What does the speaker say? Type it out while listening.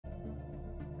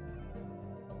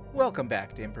Welcome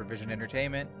back to Improvision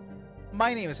Entertainment.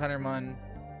 My name is Hunterman,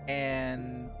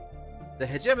 and the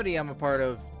hegemony I'm a part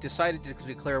of decided to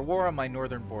declare war on my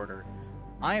northern border.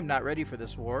 I am not ready for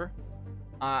this war.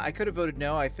 I could have voted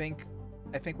no. I think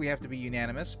we have to be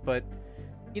unanimous, but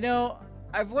you know,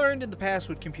 I've learned in the past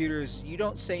with computers, you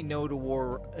don't say no to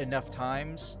war enough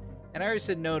times, and I already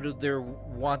said no to their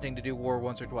wanting to do war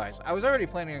once or twice. I was already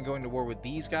planning on going to war with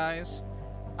these guys.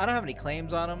 I don't have any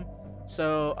claims on them.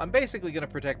 So I'm basically going to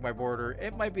protect my border.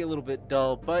 It might be a little bit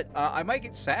dull, but I might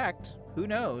get sacked. Who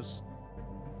knows?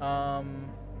 Let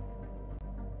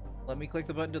me click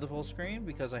the button to the full screen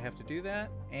because I have to do that.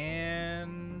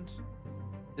 And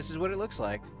this is what it looks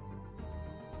like.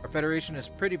 Our federation is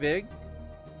pretty big.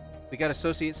 We got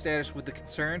associate status with the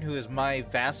Concern, who is my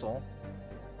vassal.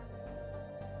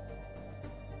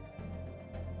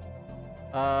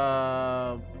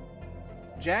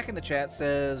 Jack in the chat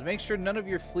says, make sure none of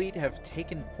your fleet have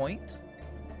taken point.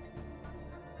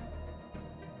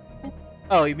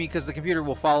 Oh, you mean because the computer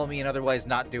will follow me and otherwise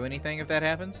not do anything if that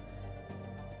happens?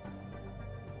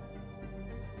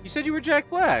 You said you were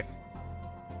Jack Black.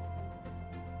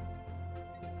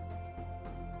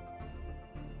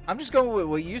 I'm just going with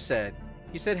what you said.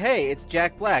 You said, hey, it's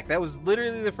Jack Black. That was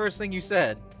literally the first thing you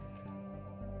said.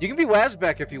 You can be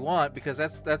Wazbeck if you want, because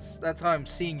that's how I'm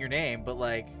seeing your name, but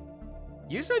like...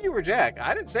 You said you were Jack.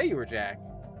 I didn't say you were Jack.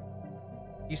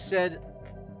 You said,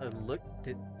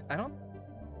 I don't...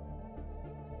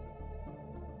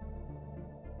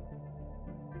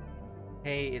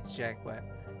 Hey, it's Jack Black.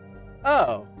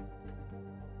 Oh.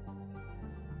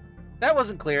 That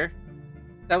wasn't clear.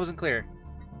 That wasn't clear.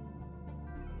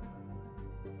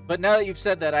 But now that you've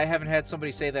said that, I haven't had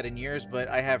somebody say that in years, but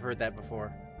I have heard that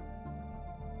before.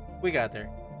 We got there.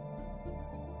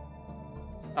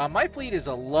 My fleet is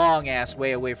a long-ass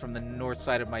way away from the north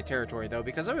side of my territory, though,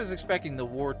 because I was expecting the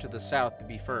war to the south to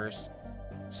be first.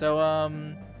 So,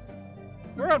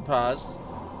 we're on pause.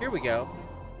 Here we go.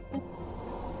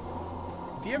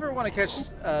 If you ever want to catch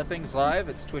things live,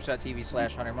 it's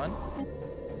twitch.tv/HunterMun.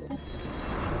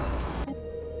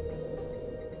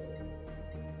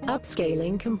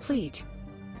 Upscaling complete.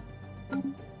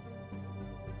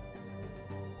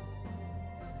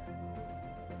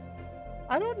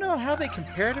 I don't know how they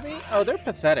compare to me. Oh, they're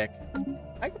pathetic.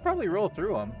 I could probably roll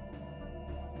through them.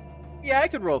 Yeah, I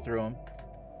could roll through them.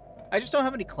 I just don't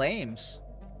have any claims.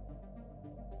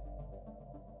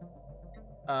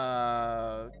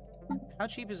 How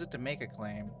cheap is it to make a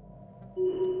claim?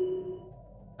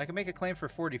 I can make a claim for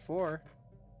 44.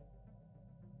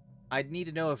 I'd need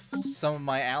to know if some of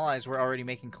my allies were already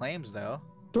making claims, though.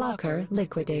 Blocker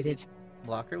liquidated.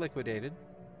 Blocker liquidated.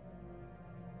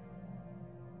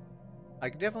 I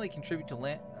could definitely contribute to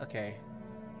land... Okay.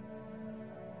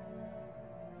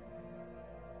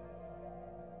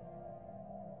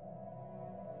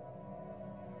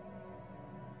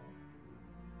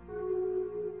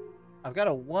 I've got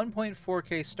a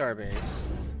 1.4K starbase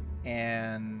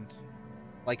and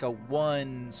like a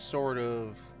one sort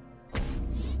of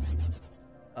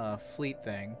fleet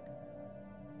thing.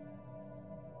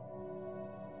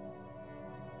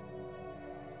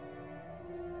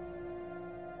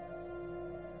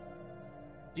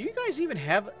 Do you guys even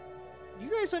have... You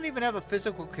guys don't even have a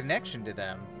physical connection to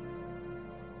them.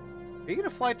 Are you gonna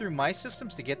fly through my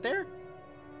systems to get there?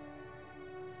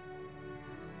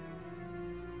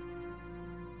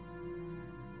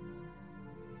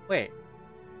 Wait.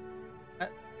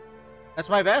 That's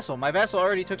my vassal. My vassal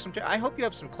already took some... I hope you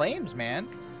have some claims, man.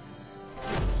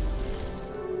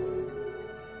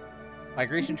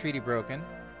 Migration treaty broken.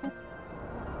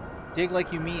 Dig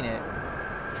like you mean it.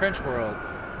 Trench world.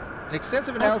 An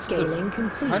extensive analysis of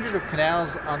hundreds of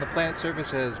canals on the planet's surface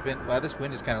has been... Wow, this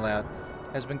wind is kind of loud.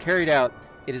 Has been carried out.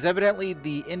 It is evidently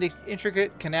the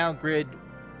intricate canal grid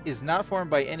is not formed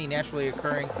by any naturally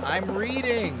occurring... I'm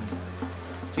reading!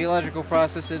 Geological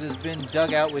process. It has been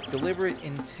dug out with deliberate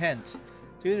intent.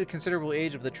 Due to the considerable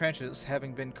age of the trenches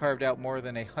having been carved out more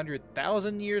than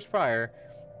 100,000 years prior,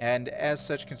 and as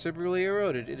such considerably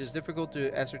eroded, it is difficult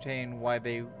to ascertain why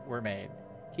they were made.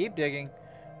 Keep digging.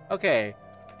 Okay.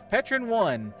 Petron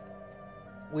 1.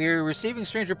 We're receiving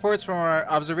strange reports from our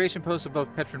observation post above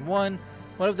Petron 1.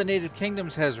 One of the native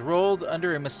kingdoms has rolled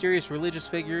under a mysterious religious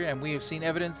figure, and we have seen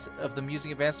evidence of them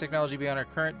using advanced technology beyond our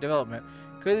current development.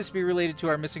 Could this be related to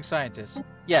our missing scientists?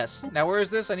 Yes. Now where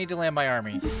is this? I need to land my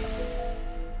army.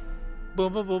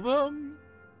 Boom, boom, boom, boom.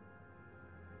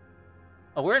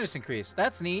 Awareness increase.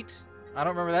 That's neat. I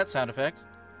don't remember that sound effect.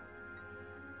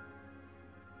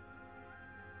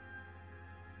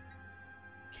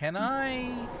 Can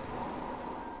I...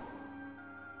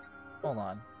 Hold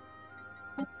on.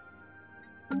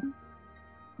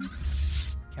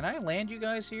 Can I land you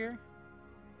guys here?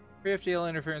 Pre-FTL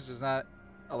interference does not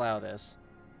allow this.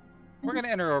 We're going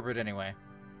to enter orbit anyway.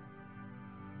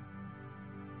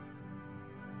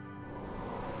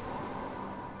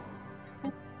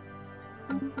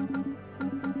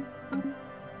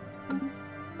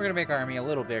 We're going to make our army a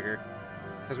little bigger,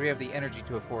 because we have the energy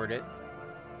to afford it.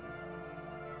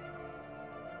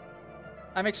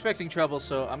 I'm expecting trouble,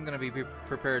 so I'm going to be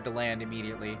prepared to land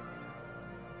immediately.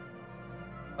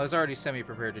 I was already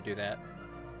semi-prepared to do that.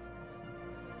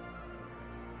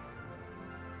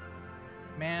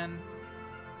 Man,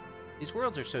 these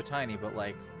worlds are so tiny, but,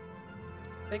 like,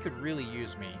 they could really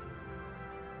use me.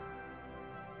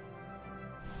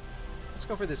 Let's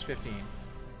go for this 15.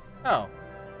 Oh,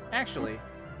 actually...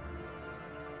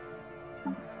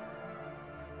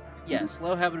 Yes,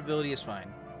 low habitability is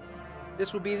fine.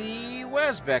 This will be the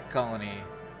Westbeck colony.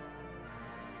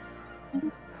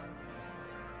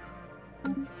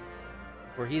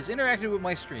 Where he's interacted with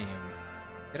my stream.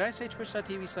 Did I say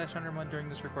twitch.tv/Undermund during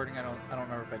this recording? I don't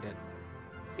remember if I did.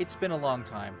 It's been a long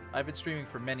time. I've been streaming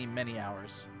for many, many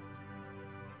hours.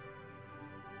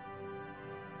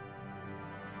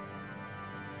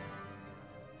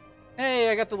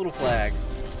 Hey, I got the little flag.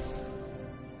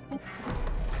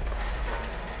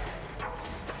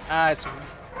 Ah,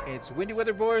 it's windy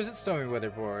weather boars, it's stormy weather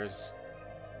boars.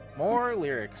 More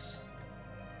lyrics.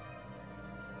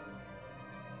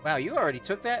 Wow, you already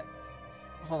took that?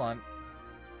 Hold on.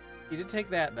 You did take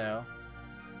that, though.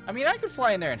 I mean, I could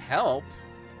fly in there and help.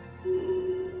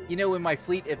 You know, when my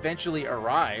fleet eventually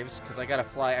arrives, because I gotta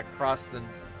fly across the...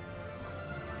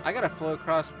 I gotta fly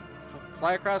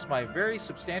across my very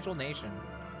substantial nation.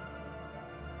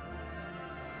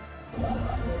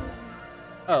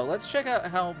 Oh, let's check out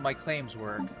how my claims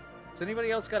work. Has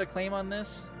anybody else got a claim on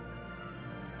this?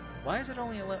 Why is it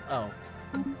only 11? Oh,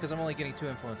 because I'm only getting 2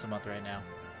 influence a month right now.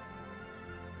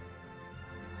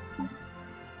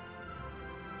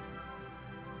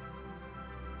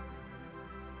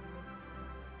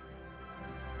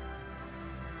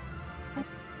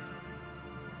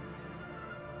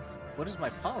 What does my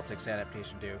politics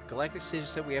adaptation do? Galactic Sage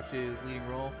said we have to do leading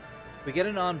role. We get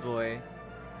an envoy.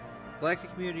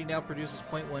 Galactic community now produces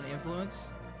 0.1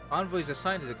 influence. Envoys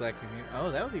assigned to the galactic community.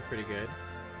 Oh, that would be pretty good.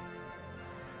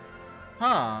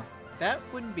 Huh. That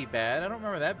wouldn't be bad. I don't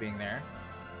remember that being there.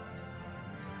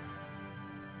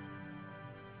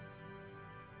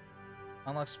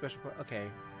 Unlock special...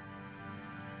 Okay.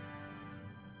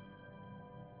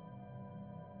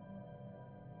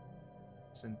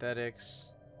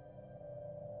 Synthetics.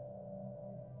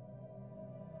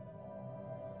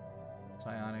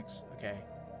 Psionics. Okay.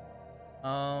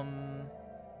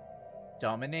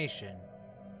 Domination.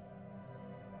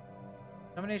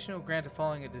 Domination will grant the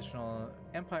following additional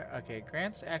Empire. Okay,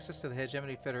 grants access to the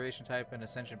Hegemony Federation type and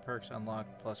Ascension perks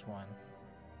unlocked +1.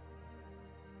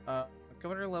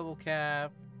 Governor level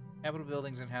cap, capital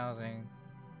buildings and housing.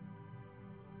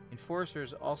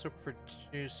 Enforcers also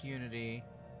produce unity.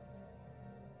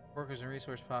 Workers and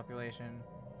resource population.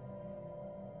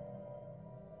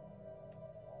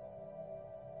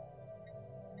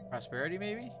 Prosperity,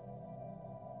 maybe?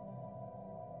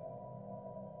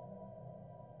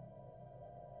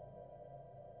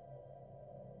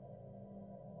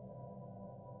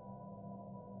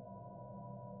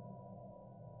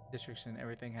 Districts and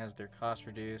everything has their cost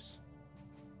reduced.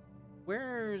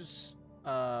 Where's,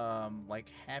 like,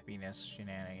 happiness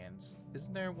shenanigans?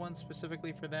 Isn't there one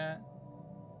specifically for that?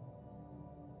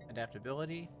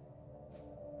 Adaptability?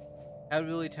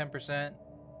 Adaptability 10%.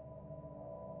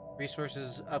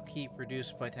 Resources upkeep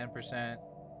reduced by 10%.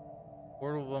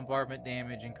 Orbital bombardment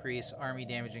damage increase. Army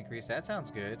damage increase. That sounds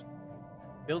good.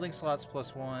 Building slots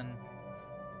 +1.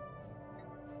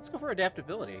 Let's go for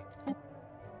adaptability.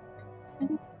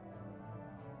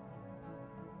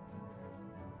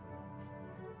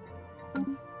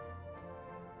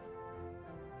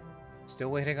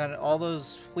 Still waiting on all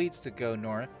those fleets to go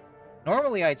north.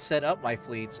 Normally I'd set up my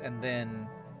fleets and then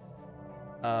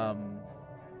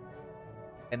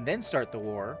start the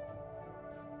war.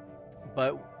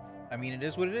 But, I mean, it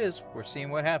is what it is. We're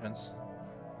seeing what happens.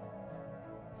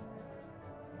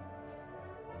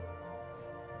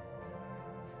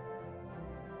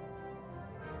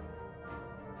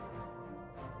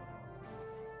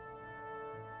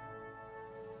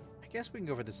 I guess we can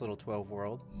go for this little 12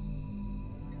 world.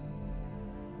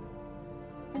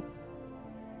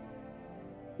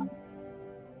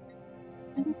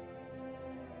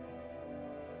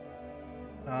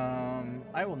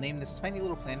 I will name this tiny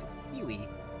little planet Kiwi.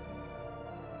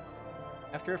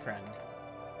 After a friend.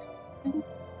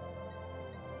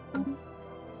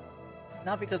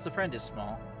 Not because the friend is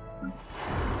small.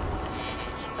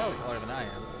 Probably taller than I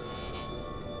am.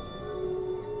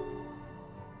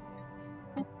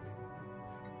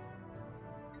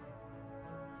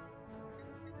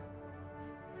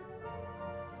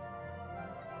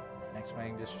 Max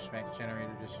mining districts, max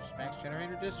generator districts, max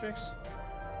generator districts?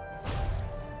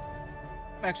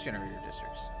 Max generator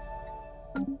districts.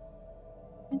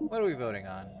 What are we voting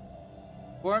on?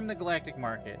 Form the galactic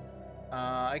market.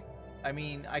 I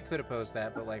mean, I could oppose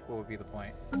that, but like, what would be the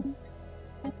point?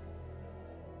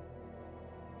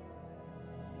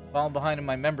 Falling behind in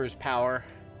my members' power.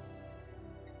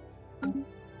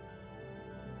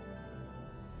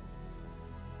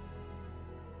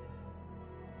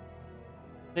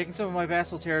 Taking some of my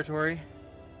vassal territory.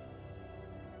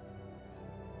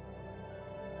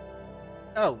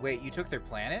 Oh, wait, you took their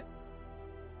planet?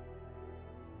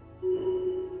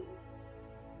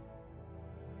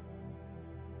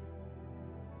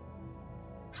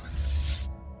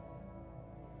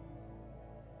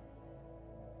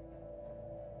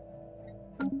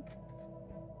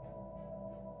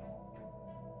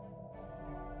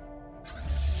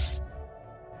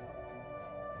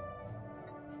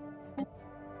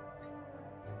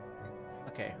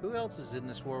 Okay, who else is in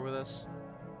this war with us?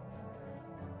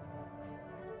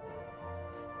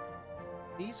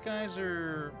 These guys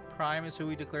are... Prime is who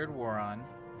we declared war on.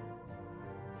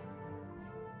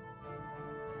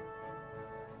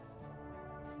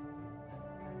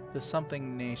 The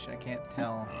something nation, I can't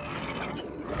tell.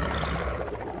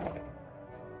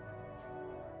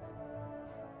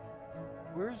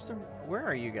 Where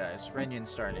are you guys? Renyan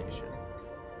Star Nation.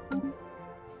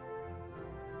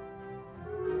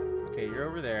 Okay, you're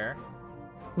over there.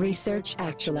 Research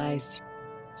actualized.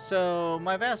 So,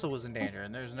 my vassal was in danger,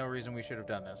 and there's no reason we should have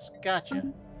done this. Gotcha.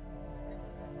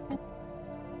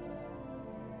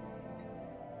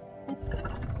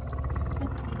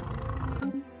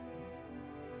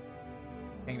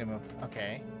 Kingdom of...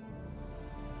 Okay.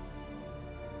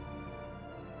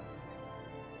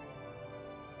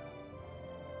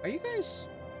 Are you guys...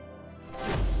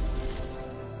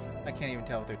 I can't even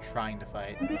tell if they're trying to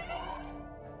fight.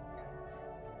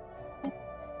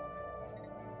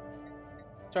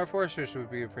 Star Foresters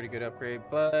would be a pretty good upgrade,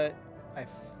 but I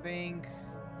think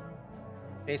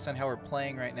based on how we're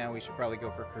playing right now, we should probably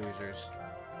go for cruisers.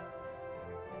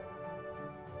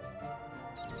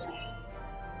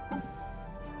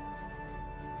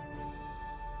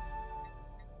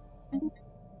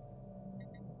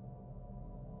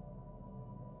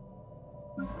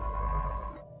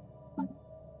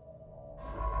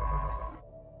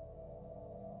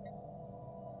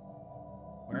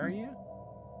 Where are you?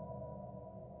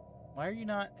 Why are you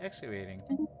not excavating?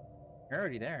 You're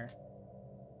already there.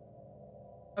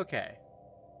 Okay.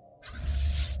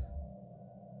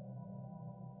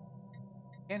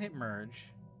 Can't hit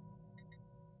merge.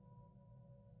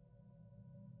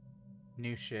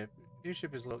 New ship. New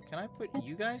ship is low. Can I put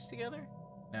you guys together?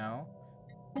 No.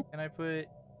 Can I put...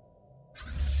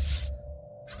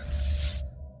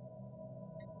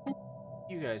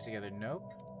 you guys together?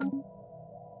 Nope.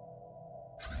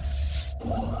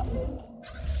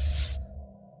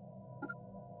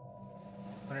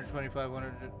 125,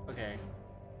 100... Okay.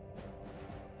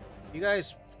 You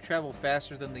guys travel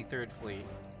faster than the Third Fleet.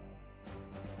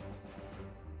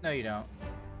 No, you don't.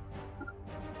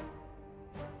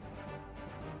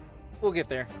 We'll get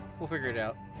there. We'll figure it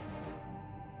out.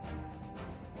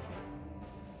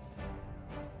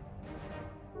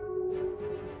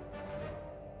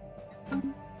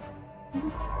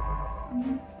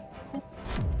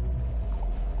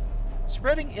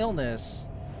 Spreading illness.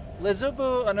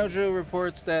 Lezopo Anojo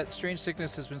reports that strange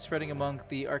sickness has been spreading among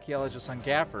the archaeologists on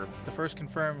Gaffer. The first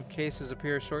confirmed cases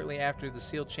appear shortly after the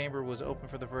sealed chamber was opened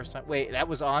for the first time. Wait, that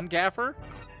was on Gaffer?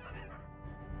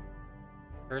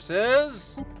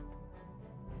 Versus...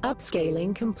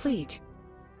 Upscaling complete.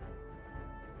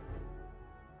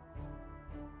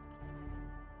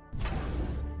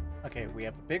 Okay, we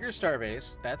have a bigger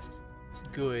starbase. That's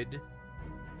good.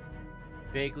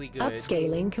 Vaguely good.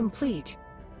 Upscaling complete.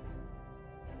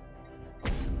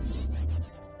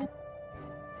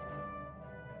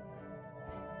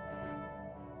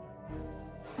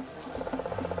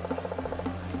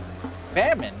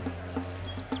 Famine?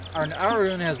 Our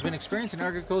Arun has been experiencing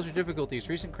agriculture difficulties.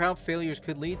 Recent crop failures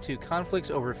could lead to conflicts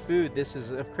over food. This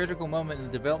is a critical moment in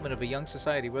the development of a young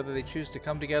society. Whether they choose to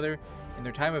come together in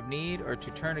their time of need or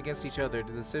to turn against each other,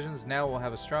 the decisions now will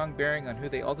have a strong bearing on who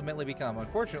they ultimately become.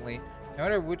 Unfortunately, no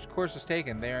matter which course is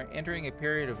taken, they are entering a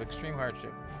period of extreme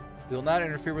hardship. We will not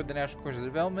interfere with the natural course of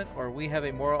development, or we have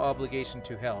a moral obligation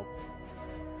to help.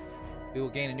 We will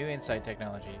gain a new insight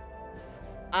technology.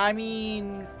 I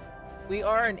mean... We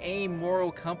are an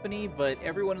amoral company, but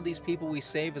every one of these people we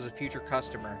save is a future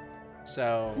customer.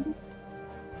 So,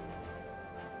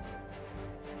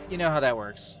 you know how that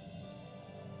works.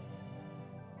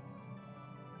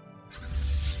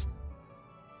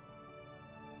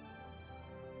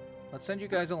 Let's send you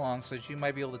guys along so that you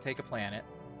might be able to take a planet.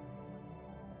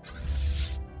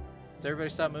 Has everybody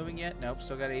stopped moving yet? Nope,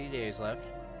 still got 80 days left.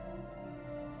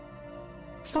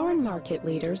 Foreign market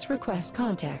leaders request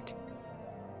contact.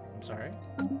 I'm sorry?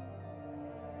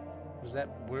 Where's that?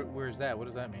 Where's that? What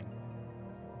does that mean?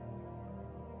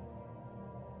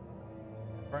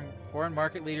 Foreign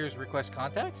market leaders request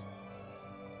contact?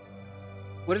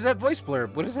 What is that voice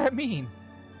blurb? What does that mean?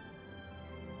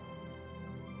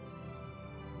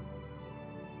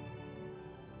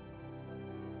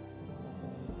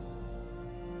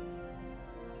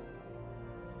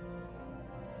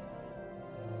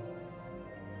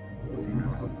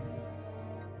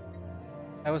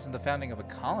 That wasn't the founding of a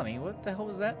colony. What the hell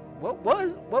was that? What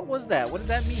was that? What did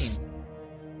that mean?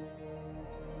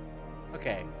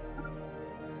 Okay.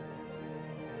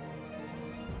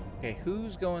 Okay,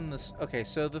 who's going this? Okay,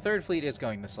 so the third fleet is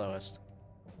going the slowest.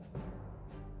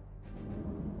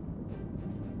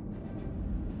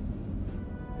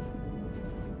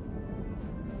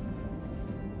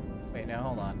 Wait, now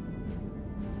hold on.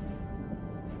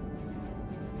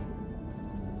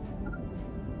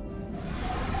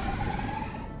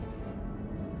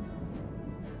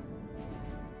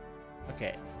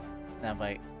 Okay, now if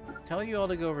I tell you all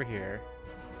to go over here.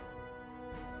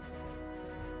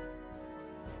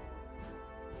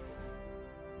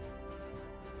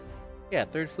 Yeah,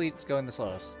 third fleet's going the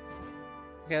slowest.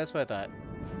 Okay, that's what I thought.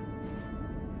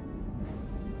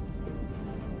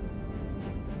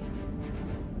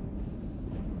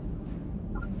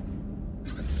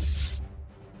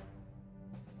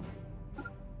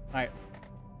 Alright.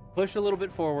 Push a little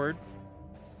bit forward.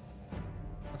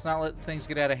 Let's not let things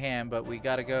get out of hand, but we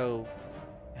gotta go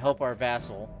help our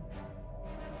vassal.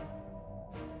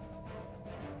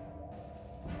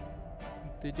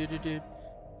 Do-do-do-do.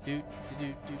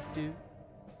 Do-do-do-do-do.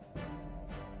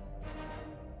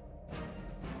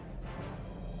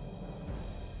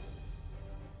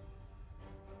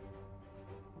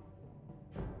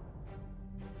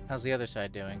 How's the other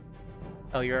side doing?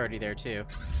 Oh, you're already there too.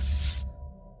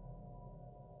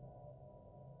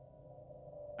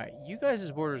 Alright, you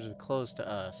guys' borders are closed to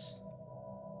us.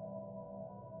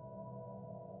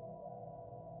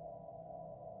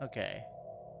 Okay.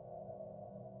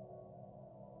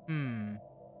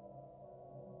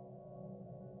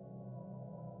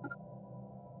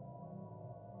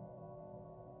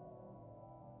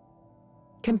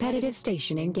 Competitive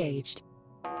station engaged.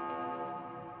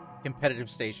 Competitive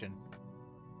station.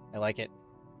 I like it.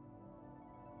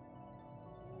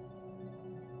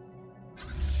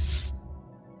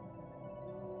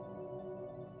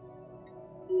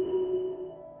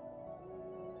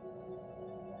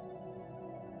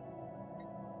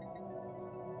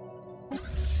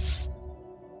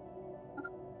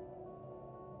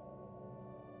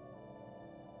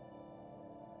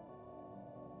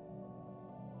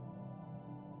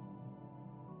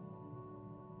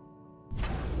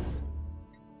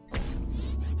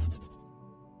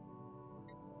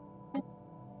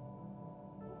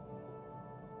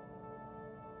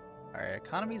 Alright,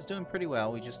 economy's doing pretty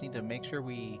well. We just need to make sure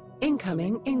we...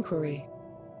 Incoming inquiry.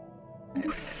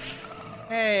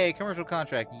 Hey, commercial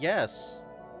contract, yes!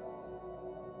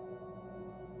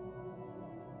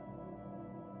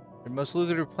 The most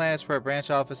lucrative planets for our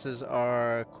branch offices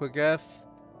are Quagath,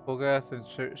 and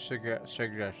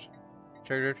Shagdash.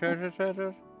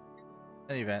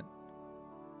 Any event.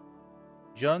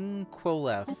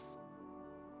 Junquoleth.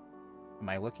 Am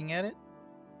I looking at it?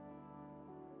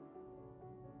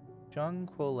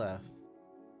 Junquoleth.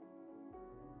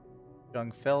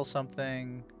 Jungfell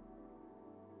something.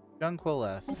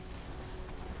 Junquoleth.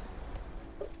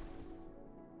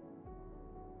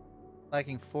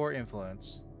 Lacking 4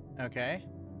 influence. Okay.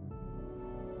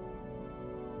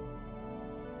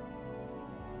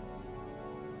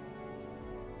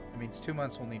 That means 2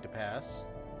 months will need to pass.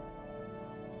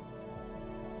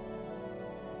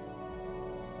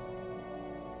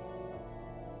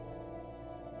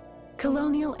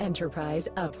 Colonial enterprise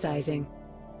upsizing.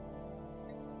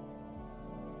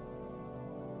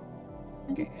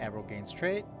 Okay, Admiral gains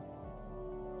trait.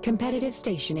 Competitive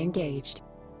station engaged.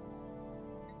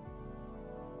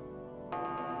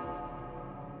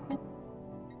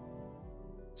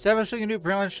 Establishing a new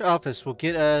branch office will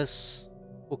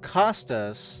cost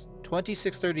us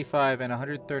 2635 and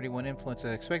 131 influence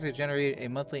and expect to generate a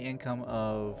monthly income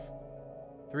of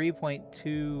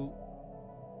 3.2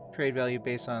 trade value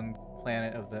based on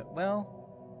planet of the... Well...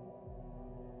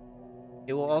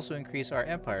 It will also increase our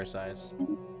empire size.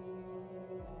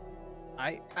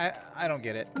 I don't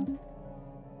get it.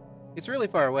 It's really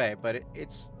far away, but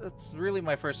it's really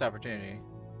my first opportunity.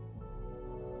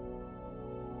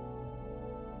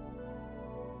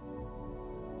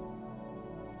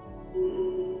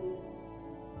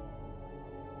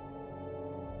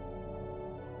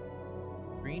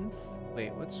 Green...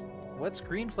 Wait, what's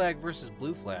green flag versus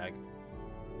blue flag?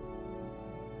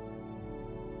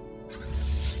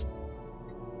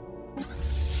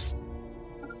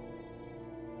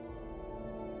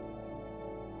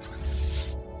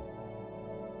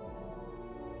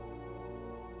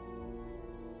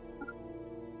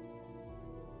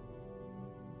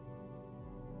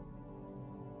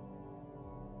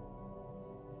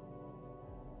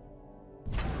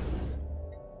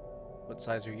 What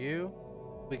size are you?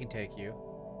 We can take you.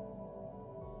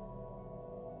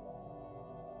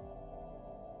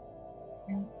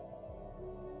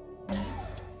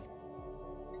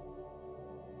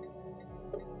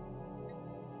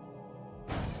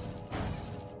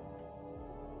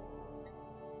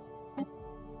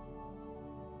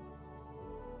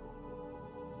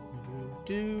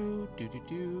 Do do do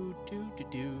do do do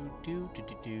do do do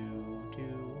do do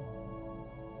do.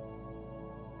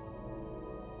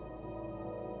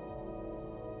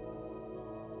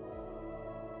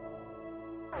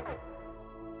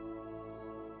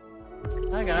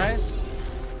 Hi guys.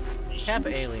 Cap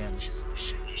aliens.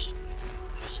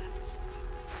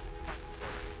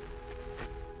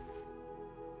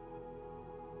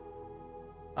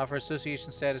 Offer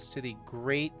association status to the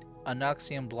Great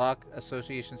Anoxian Block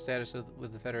association status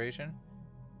with the Federation.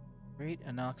 Great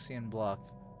Anoxian Block.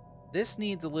 This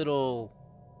needs a little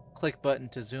click button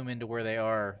to zoom into where they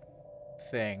are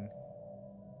thing.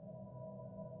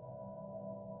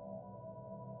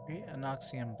 Great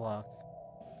Anoxian Block.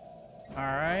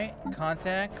 Alright,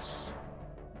 contacts.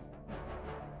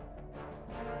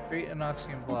 Great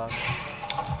Anoxian Block.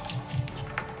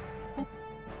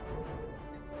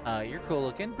 You're cool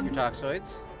looking. You're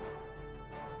toxoids.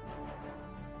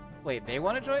 Wait, they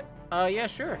want to join? Yeah,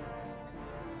 sure.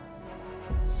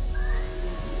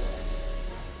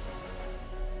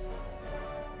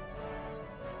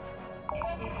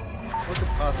 What could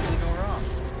possibly go wrong?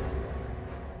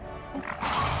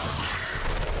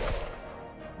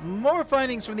 More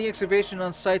findings from the excavation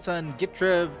on sites on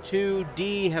Gitra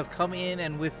 2D have come in,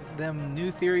 and with them new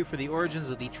theory for the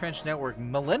origins of the trench network.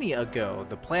 Millennia ago,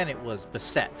 the planet was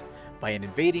beset by an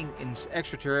invading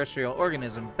extraterrestrial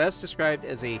organism best described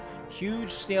as a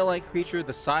huge snail-like creature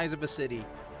the size of a city.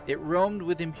 It roamed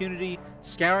with impunity,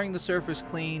 scouring the surface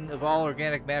clean of all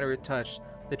organic matter it touched.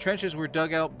 The trenches were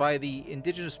dug out by the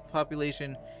indigenous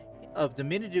population of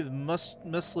diminutive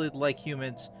muscled-like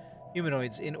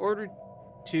humanoids in order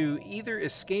to either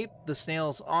escape the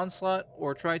snail's onslaught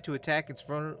or try to attack its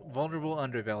vulnerable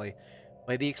underbelly.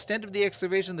 By the extent of the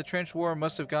excavation, the trench war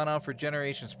must have gone on for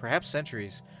generations, perhaps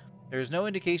centuries. There is no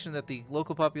indication that the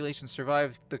local population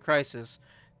survived the crisis,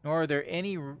 nor are there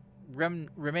any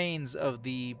remains of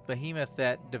the behemoth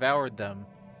that devoured them.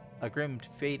 A grim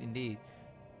fate indeed.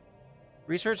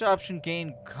 Research option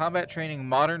gained combat training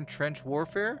modern trench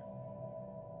warfare?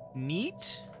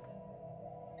 Neat?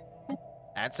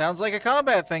 That sounds like a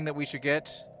combat thing that we should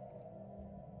get.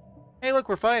 Hey, look,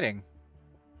 we're fighting.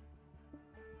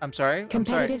 I'm sorry.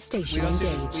 Competitive station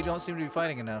engaged. We don't seem to be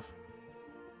fighting enough.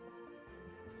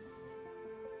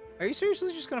 Are you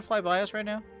seriously just going to fly by us right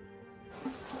now?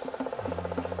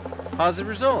 Positive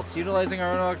results. Utilizing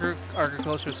our own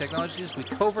agricultural technologies, we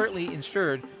covertly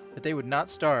ensured that they would not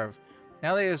starve.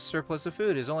 Now they have a surplus of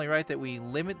food. It is only right that we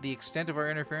limit the extent of our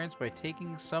interference by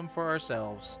taking some for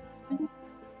ourselves.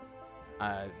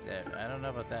 I don't know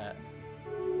about that.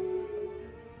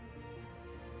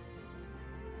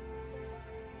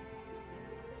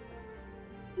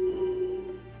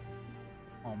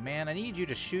 Oh man, I need you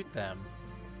to shoot them.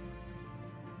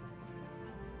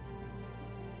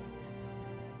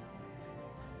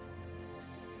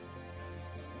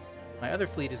 My other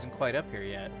fleet isn't quite up here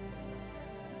yet.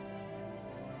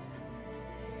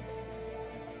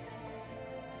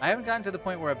 I haven't gotten to the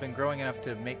point where I've been growing enough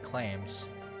to make claims.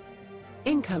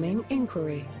 Incoming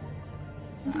inquiry.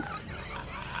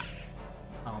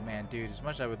 Oh man, dude, as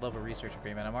much as I would love a research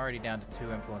agreement, I'm already down to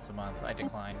 2 influence a month. I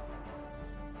decline.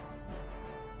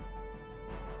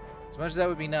 As much as that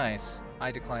would be nice,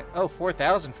 I decline. Oh,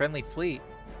 4,000 friendly fleet.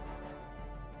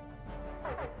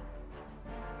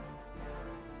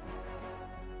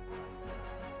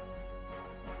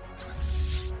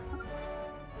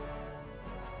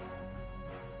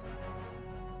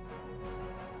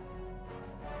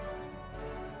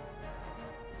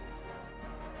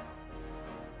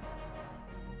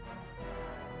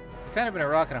 You're kind of in a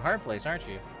rock and a hard place, aren't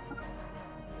you?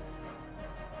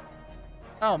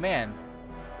 Oh man,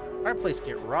 hard place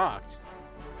get rocked.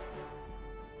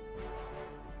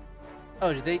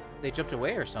 Oh, did they jumped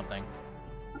away or something?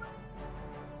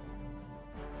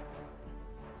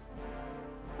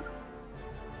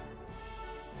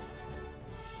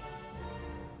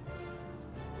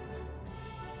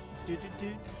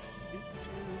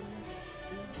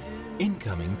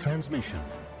 Incoming transmission.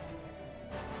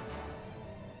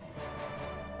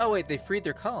 Oh wait, they freed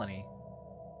their colony.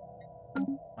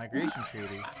 Migration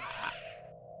treaty.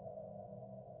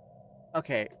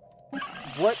 Okay,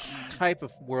 what type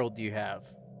of world do you have?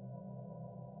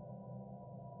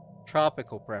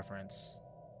 Tropical preference.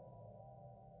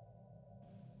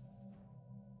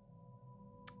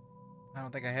 I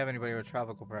don't think I have anybody with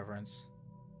tropical preference.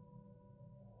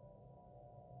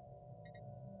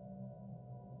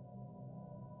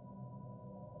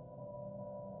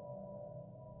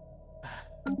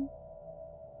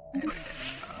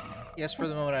 Yes, for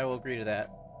the moment I will agree to that.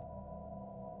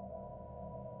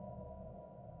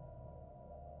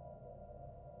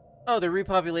 Oh, they're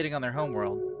repopulating on their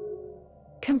homeworld.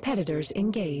 Competitors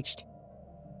engaged.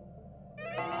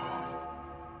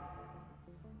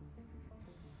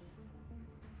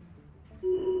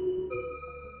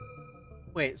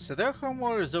 Wait, so their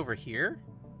homeworld is over here?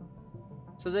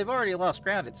 So they've already lost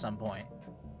ground at some point.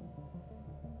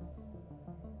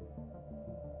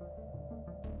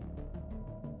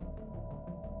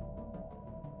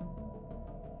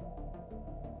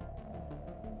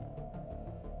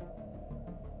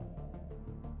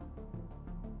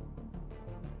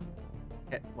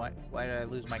 Why did I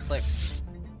lose my click?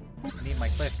 I need my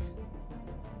click.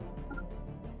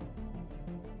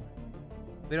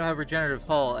 We don't have regenerative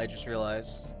hull, I just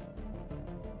realized.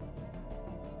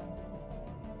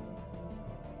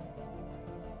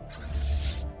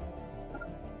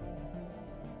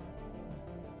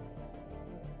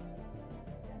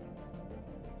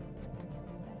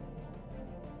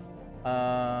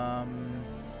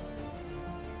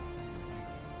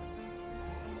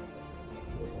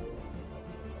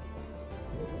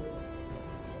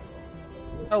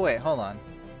 Oh wait, hold on.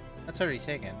 That's already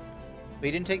taken. But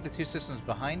you didn't take the two systems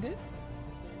behind it?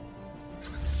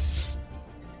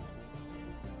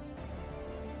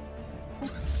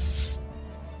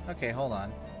 Okay, hold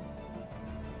on.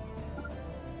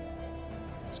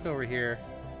 Let's go over here.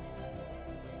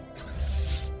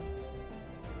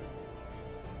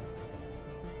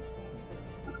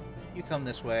 You come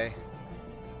this way.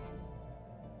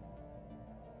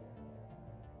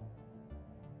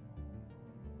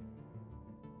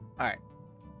 Alright.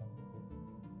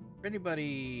 For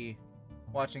anybody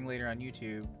watching later on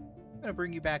YouTube, I'm going to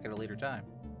bring you back at a later time.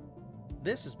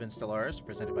 This has been Stellaris,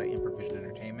 presented by Improvision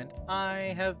Entertainment.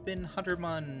 I have been Hunter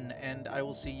Munn, and I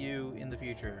will see you in the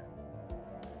future.